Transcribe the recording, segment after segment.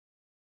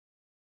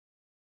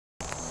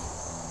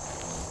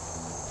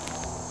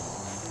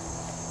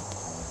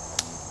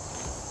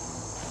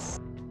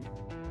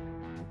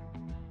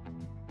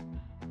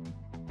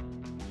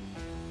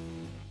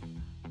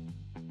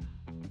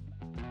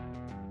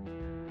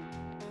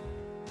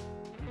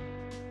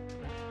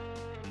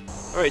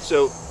Alright,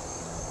 so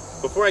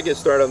before I get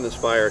started on this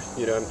fire,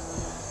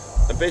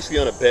 I'm basically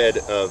on a bed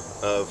of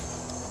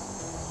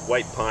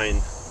white pine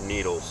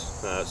needles.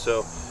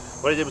 So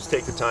what I did was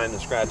take the time to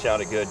scratch out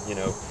a good,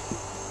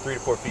 3 to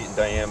 4 feet in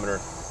diameter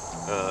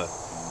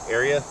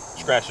area,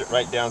 scratch it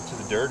right down to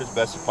the dirt as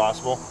best as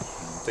possible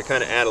to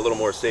kind of add a little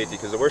more safety,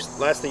 because the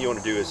last thing you want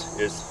to do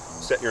is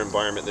set your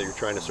environment that you're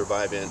trying to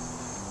survive in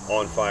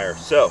on fire.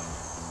 So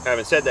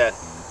having said that,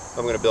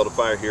 I'm going to build a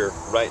fire here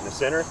right in the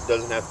center. It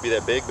doesn't have to be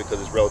that big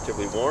because it's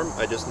relatively warm.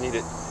 I just need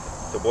it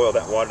to boil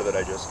that water that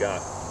I just got.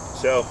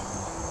 So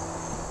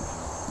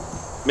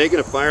making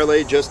a fire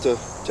lay just to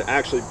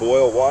actually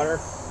boil water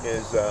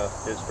is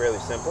fairly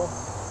simple.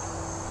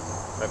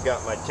 I've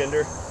got my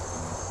tinder.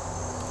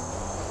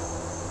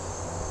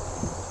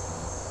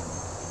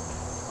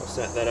 I'll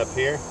set that up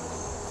here.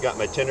 Got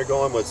my tinder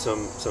going with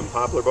some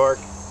poplar bark,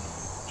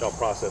 which I'll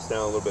process down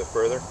a little bit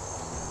further.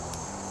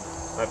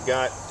 I've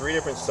got 3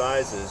 different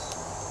sizes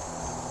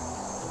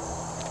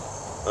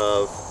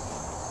of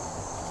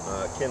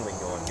kindling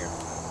going here.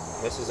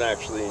 This is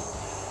actually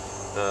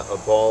a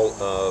ball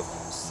of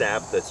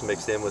sap that's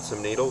mixed in with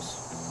some needles,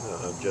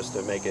 just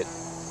to make it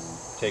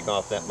take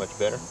off that much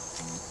better.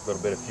 A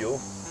little bit of fuel.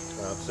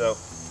 So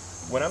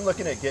when I'm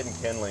looking at getting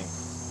kindling,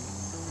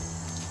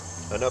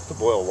 enough to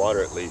boil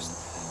water at least,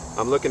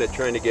 I'm looking at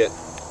trying to get,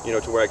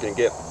 to where I can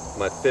get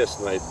my fist,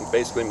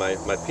 basically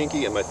my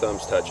pinky and my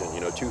thumbs touching,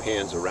 2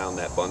 hands around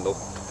that bundle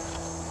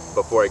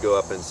before I go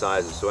up in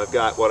sizes. So I've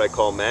got what I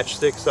call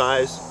matchstick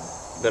size,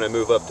 then I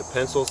move up to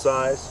pencil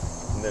size,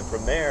 and then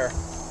from there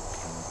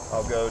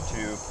I'll go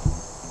to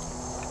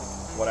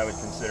what I would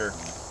consider,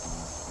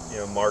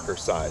 marker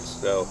size.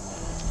 So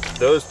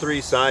those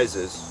 3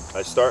 sizes,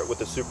 I start with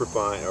the super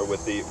fine, or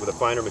with a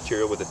finer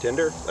material with the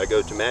tinder. I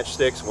go to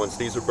matchsticks. Once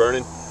these are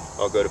burning,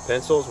 I'll go to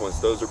pencils. Once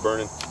those are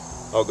burning,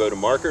 I'll go to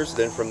markers.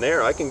 Then from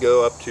there, I can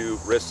go up to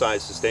wrist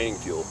size sustaining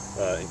fuel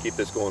and keep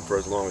this going for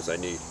as long as I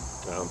need.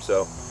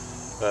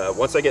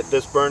 Once I get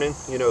this burning,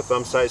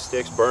 thumb size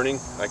sticks burning,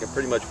 I can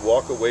pretty much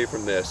walk away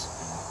from this,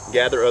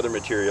 gather other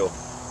material,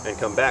 and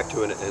come back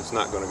to it, and it's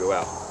not going to go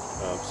out.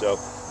 So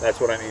that's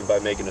what I mean by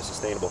making a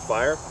sustainable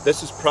fire.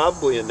 This is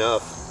probably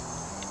enough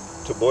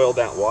to boil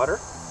that water,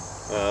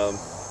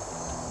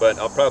 but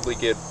I'll probably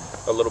get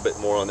a little bit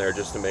more on there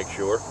just to make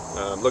sure.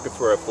 I'm looking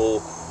for a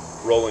full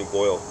rolling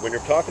boil. When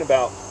you're talking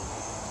about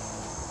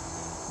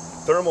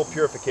thermal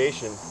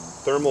purification,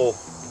 thermal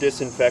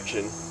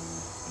disinfection,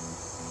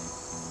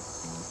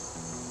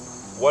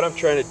 what I'm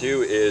trying to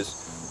do is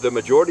the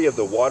majority of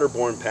the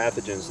waterborne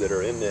pathogens that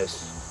are in this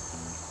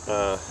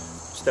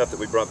stuff that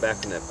we brought back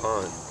from that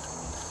pond,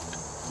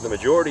 the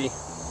majority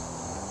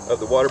of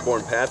the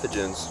waterborne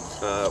pathogens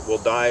will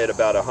die at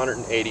about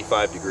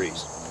 185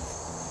 degrees.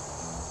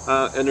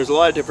 And there's a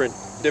lot of different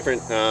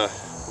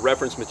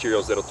reference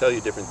materials that'll tell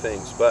you different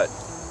things, but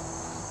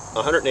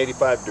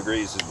 185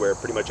 degrees is where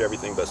pretty much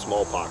everything but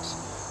smallpox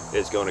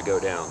is going to go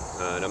down.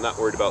 And I'm not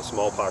worried about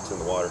smallpox in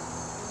the water.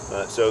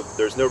 So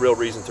there's no real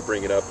reason to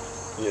bring it up,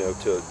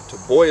 to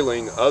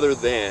boiling, other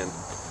than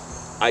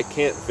I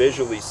can't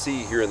visually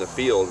see here in the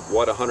field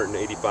what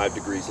 185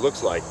 degrees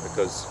looks like,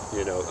 because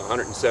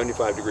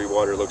 175 degree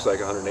water looks like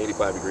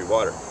 185 degree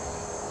water.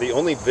 The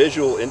only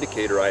visual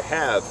indicator I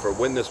have for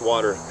when this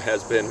water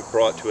has been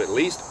brought to at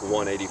least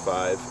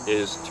 185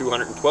 is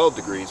 212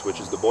 degrees, which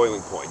is the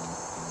boiling point.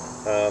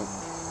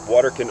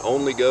 Water can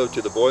only go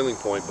to the boiling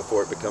point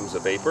before it becomes a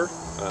vapor,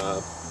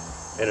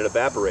 and it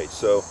evaporates.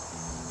 So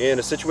in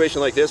a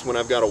situation like this, when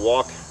I've got to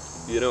walk,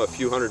 a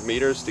few hundred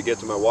meters to get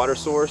to my water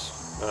source,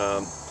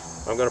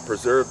 I'm going to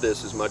preserve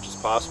this as much as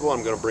possible.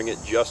 I'm going to bring it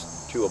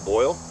just to a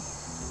boil.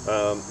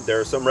 There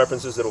are some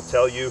references that'll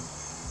tell you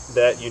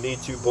that you need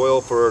to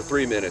boil for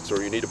 3 minutes,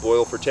 or you need to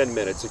boil for 10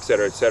 minutes,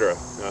 etc., etc.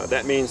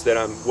 That means that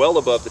I'm well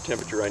above the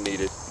temperature I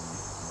needed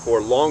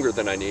for longer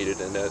than I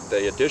needed, and that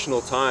the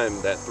additional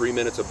time, that 3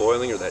 minutes of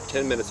boiling or that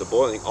 10 minutes of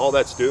boiling, all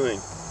that's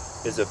doing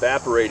is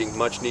evaporating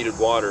much needed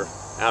water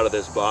out of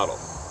this bottle.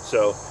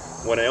 So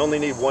when I only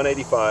need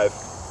 185,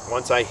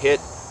 once I hit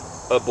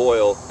a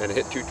boil and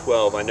hit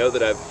 212, I know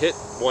that I've hit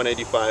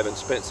 185 and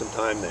spent some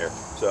time there.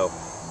 So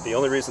the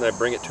only reason I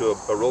bring it to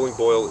a rolling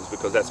boil is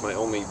because that's my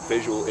only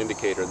visual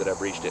indicator that I've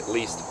reached at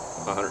least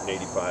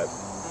 185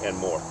 and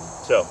more.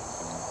 So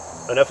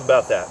enough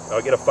about that.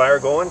 I'll get a fire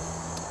going.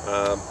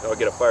 I'll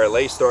get a fire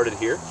lay started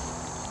here.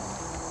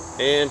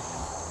 And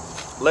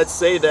let's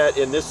say that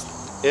in this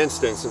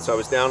instance, since I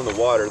was down in the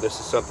water, this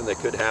is something that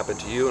could happen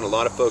to you, and a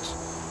lot of folks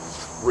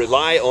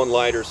rely on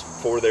lighters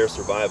for their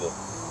survival.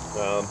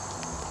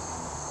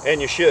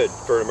 And you should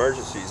for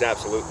emergencies,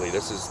 absolutely.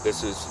 This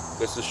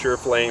is sure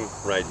flame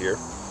right here.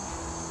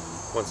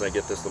 Once I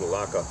get this little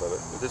lock off of it,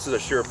 but this is a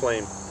sure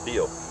flame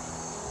deal.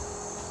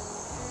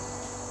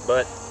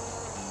 But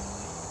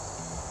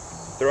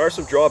there are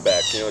some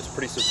drawbacks. It's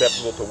pretty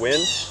susceptible to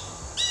wind.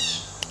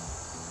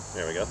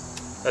 There we go.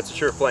 That's a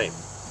sure flame.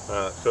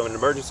 So in an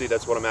emergency,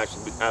 that's what I'm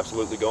actually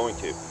absolutely going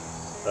to.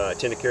 I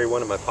tend to carry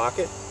one in my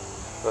pocket.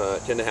 I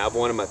tend to have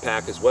one in my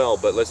pack as well,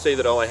 but let's say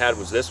that all I had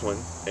was this one,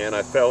 and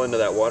I fell into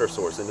that water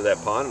source, into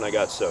that pond, and I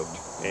got soaked,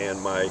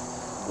 and my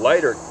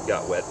lighter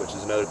got wet, which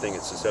is another thing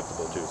it's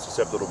susceptible to. It's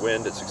susceptible to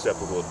wind, it's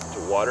susceptible to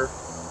water,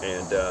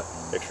 and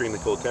extremely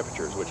cold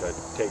temperatures, which I've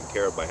taken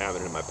care of by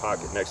having it in my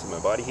pocket next to my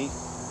body heat.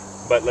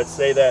 But let's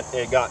say that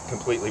it got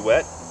completely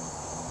wet.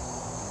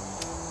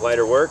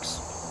 Lighter works.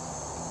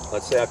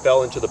 Let's say I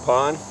fell into the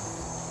pond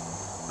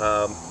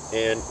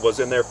and was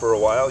in there for a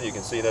while. You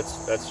can see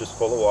that's just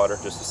full of water,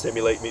 just to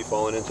simulate me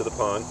falling into the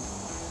pond.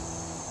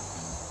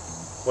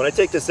 When I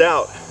take this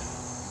out,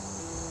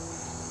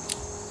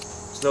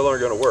 it's no longer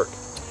going to work.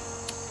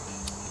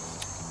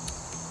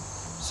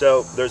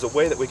 So there's a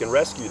way that we can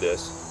rescue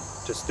this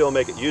to still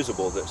make it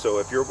usable. So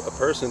if you're a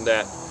person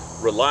that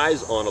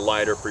relies on a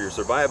lighter for your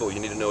survival, you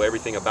need to know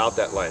everything about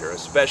that lighter,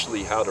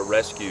 especially how to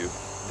rescue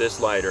this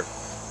lighter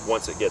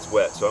once it gets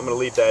wet. So I'm going to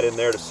leave that in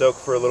there to soak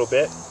for a little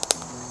bit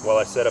while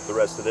I set up the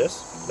rest of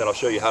this. Then I'll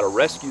show you how to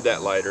rescue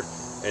that lighter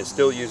and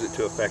still use it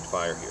to affect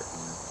fire here.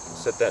 I'll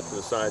set that to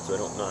the side so I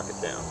don't knock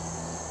it down.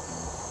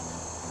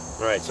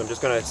 Alright, so I'm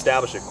just going to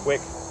establish a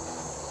quick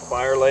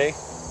fire lay.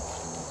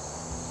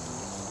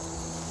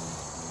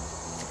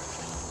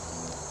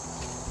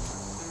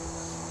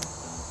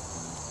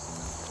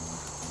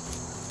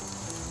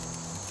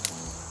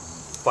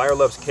 Fire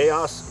loves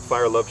chaos,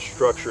 fire loves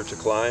structure to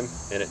climb,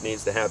 and it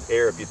needs to have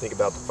air. If you think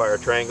about the fire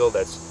triangle,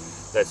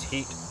 that's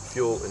heat,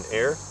 fuel, and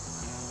air.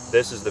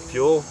 This is the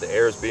fuel, the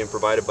air is being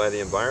provided by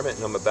the environment,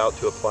 and I'm about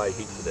to apply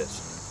heat to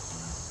this.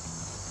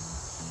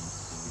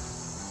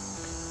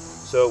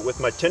 So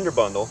with my tinder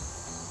bundle,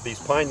 these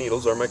pine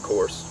needles are my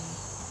coarse.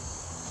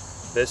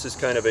 This is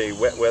kind of a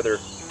wet weather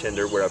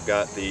tinder where I've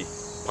got the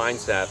pine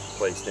sap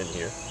placed in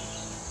here.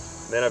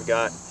 And then I've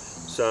got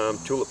some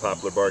tulip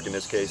poplar bark in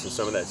this case, and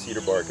some of that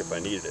cedar bark if I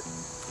needed it.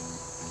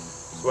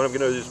 So what I'm going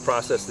to do is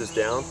process this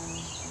down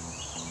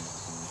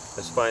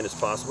as fine as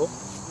possible.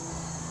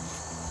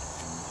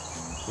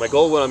 My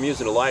goal when I'm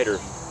using a lighter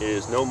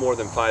is no more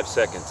than 5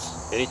 seconds.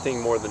 Anything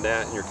more than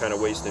that and you're kind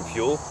of wasting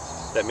fuel.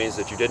 That means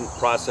that you didn't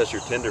process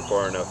your tinder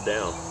far enough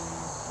down.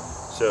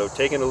 So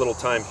taking a little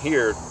time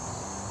here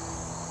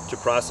to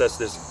process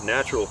this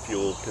natural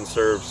fuel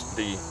conserves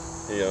the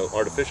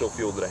artificial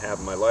fuel that I have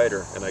in my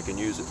lighter, and I can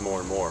use it more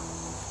and more.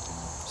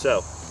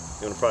 So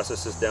I'm going to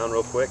process this down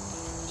real quick,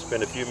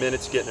 spend a few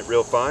minutes getting it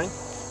real fine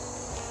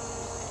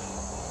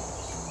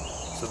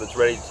so that it's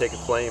ready to take a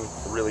flame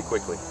really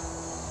quickly.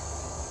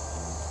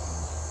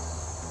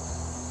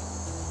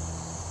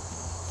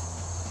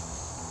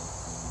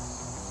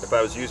 If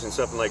I was using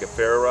something like a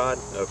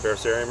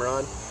ferrocerium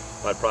rod,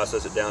 I'd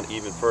process it down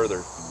even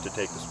further to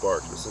take the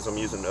sparks. But since I'm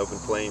using an open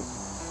flame,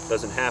 it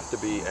doesn't have to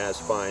be as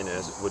fine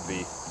as it would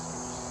be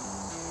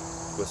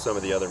with some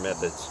of the other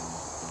methods.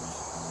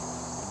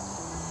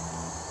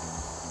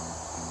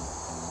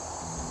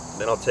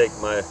 Then I'll take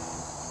my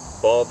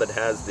ball that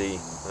has the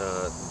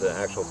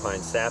actual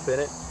pine sap in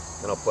it,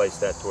 and I'll place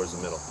that towards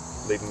the middle,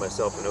 leaving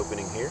myself an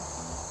opening here.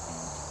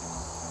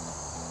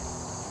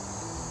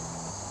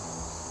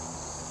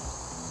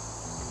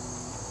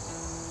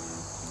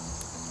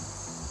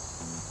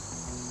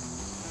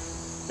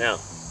 Now,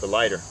 the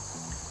lighter.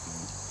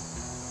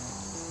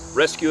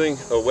 Rescuing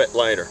a wet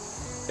lighter.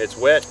 It's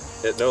wet,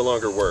 it no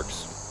longer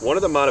works. One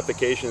of the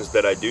modifications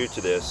that I do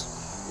to this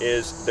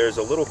is there's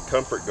a little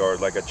comfort guard,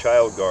 like a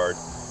child guard,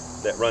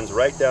 that runs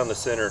right down the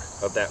center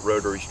of that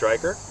rotary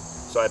striker.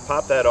 So I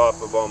pop that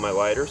off of all my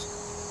lighters,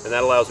 and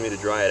that allows me to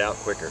dry it out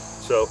quicker.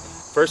 So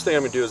first thing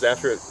I'm going to do is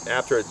after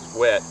it's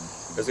wet,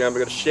 is I'm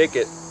going to shake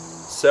it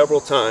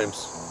several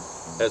times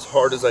as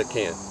hard as I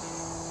can.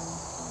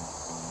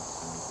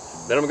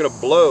 Then I'm going to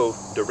blow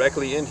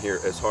directly in here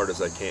as hard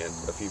as I can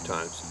a few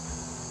times.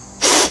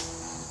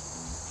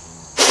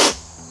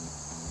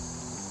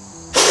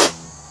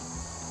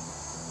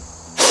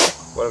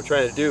 What I'm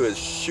trying to do is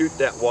shoot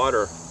that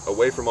water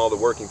away from all the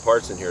working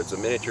parts in here. It's a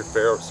miniature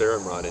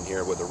ferrocerium rod in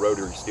here with a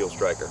rotary steel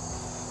striker.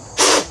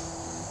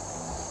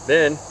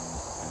 Then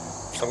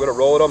I'm going to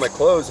roll it on my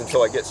clothes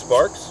until I get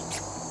sparks.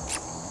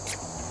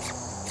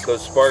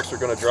 Those sparks are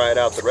going to dry it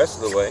out the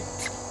rest of the way,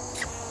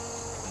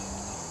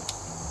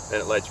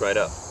 and it lights right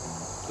up.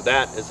 So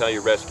that is how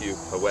you rescue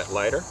a wet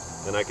lighter,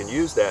 and I can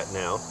use that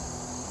now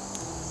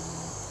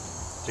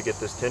to get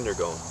this tinder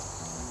going.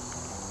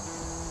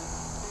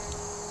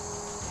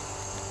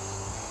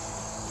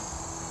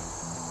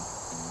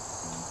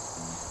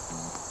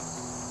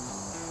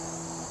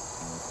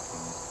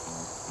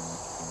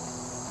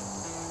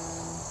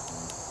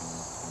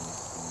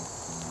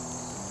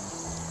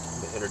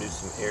 I'm going to introduce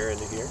some air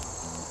into here.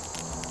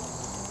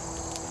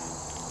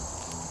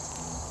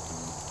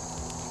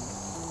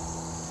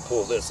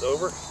 Pull this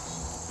over.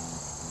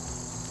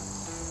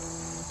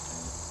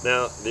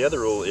 Now the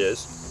other rule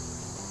is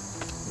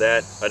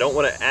that I don't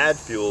want to add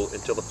fuel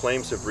until the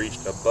flames have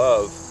reached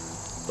above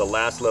the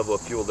last level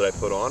of fuel that I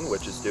put on,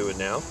 which is doing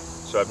now.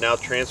 So I've now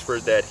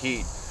transferred that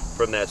heat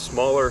from that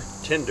smaller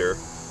tinder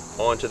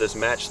onto this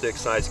matchstick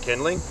size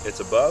kindling.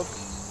 It's above.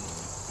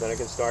 Then I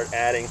can start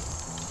adding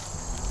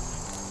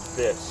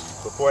this.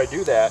 Before I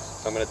do that,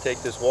 I'm going to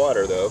take this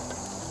water though,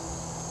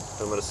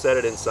 I'm going to set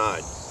it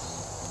inside.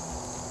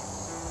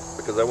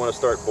 because I want to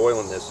start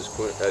boiling this as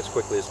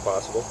quickly as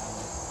possible.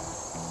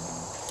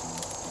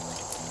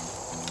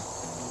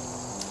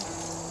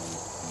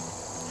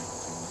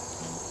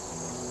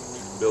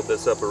 Build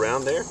this up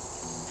around there.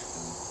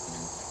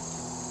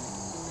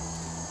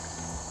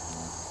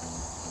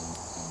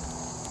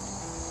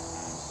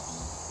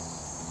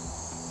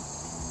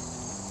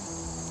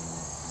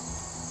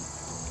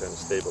 Kind of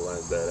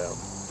stabilize that out.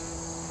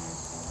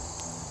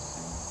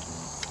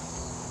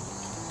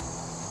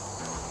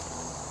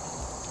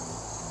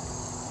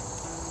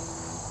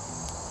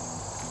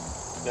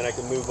 Then I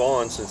can move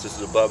on, since this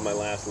is above my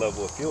last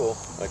level of fuel,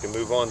 I can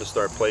move on to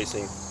start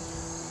placing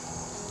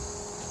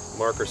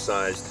marker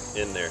sized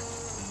in there.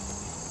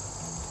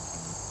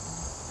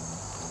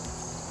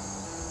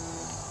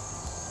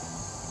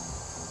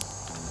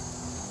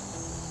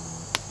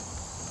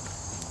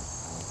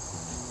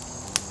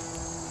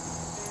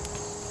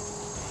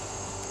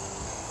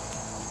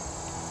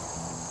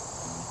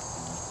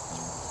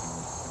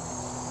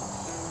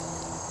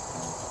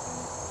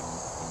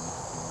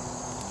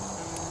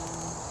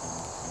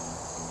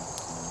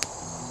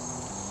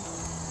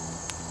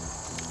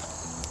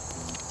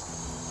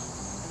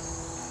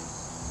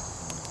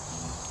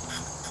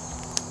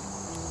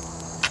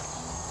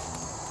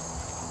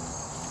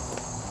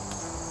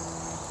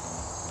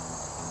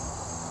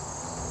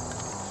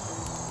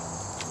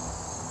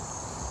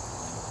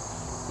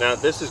 Now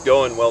this is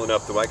going well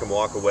enough that I can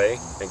walk away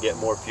and get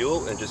more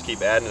fuel and just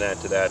keep adding that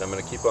to that. I'm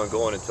going to keep on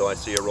going until I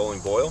see a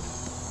rolling boil,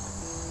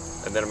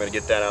 and then I'm going to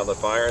get that out of the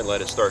fire and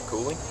let it start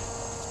cooling.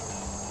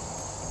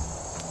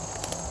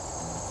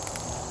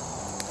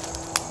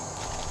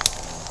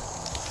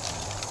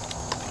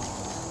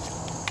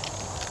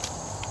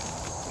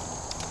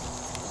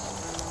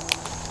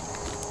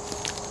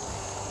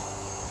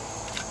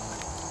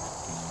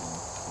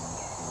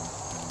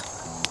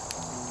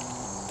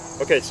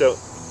 Okay, so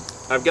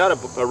I've got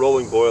a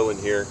rolling boil in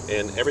here,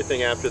 and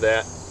everything after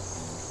that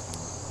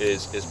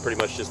is pretty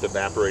much just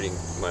evaporating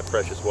my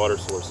precious water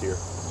source here.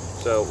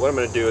 So what I'm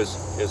going to do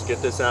is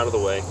get this out of the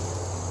way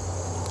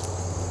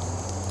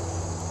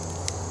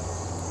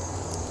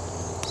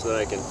so that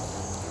I can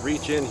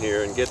reach in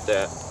here and get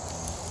that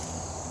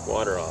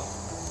water off.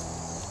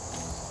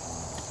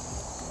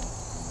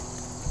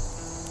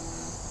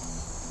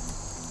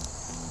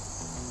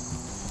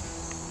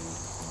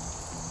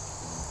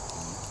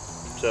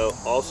 So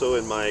also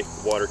in my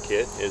water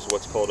kit is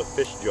what's called a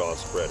fish jaw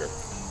spreader,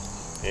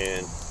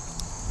 and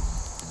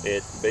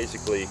it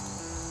basically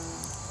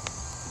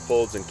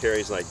folds and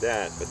carries like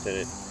that, but then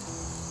it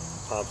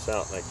pops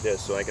out like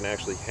this, so I can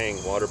actually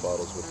hang water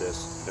bottles with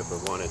this if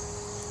I wanted.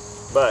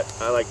 But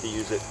I like to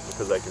use it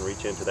because I can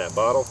reach into that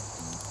bottle,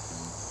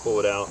 pull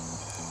it out,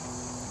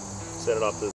 set it off to the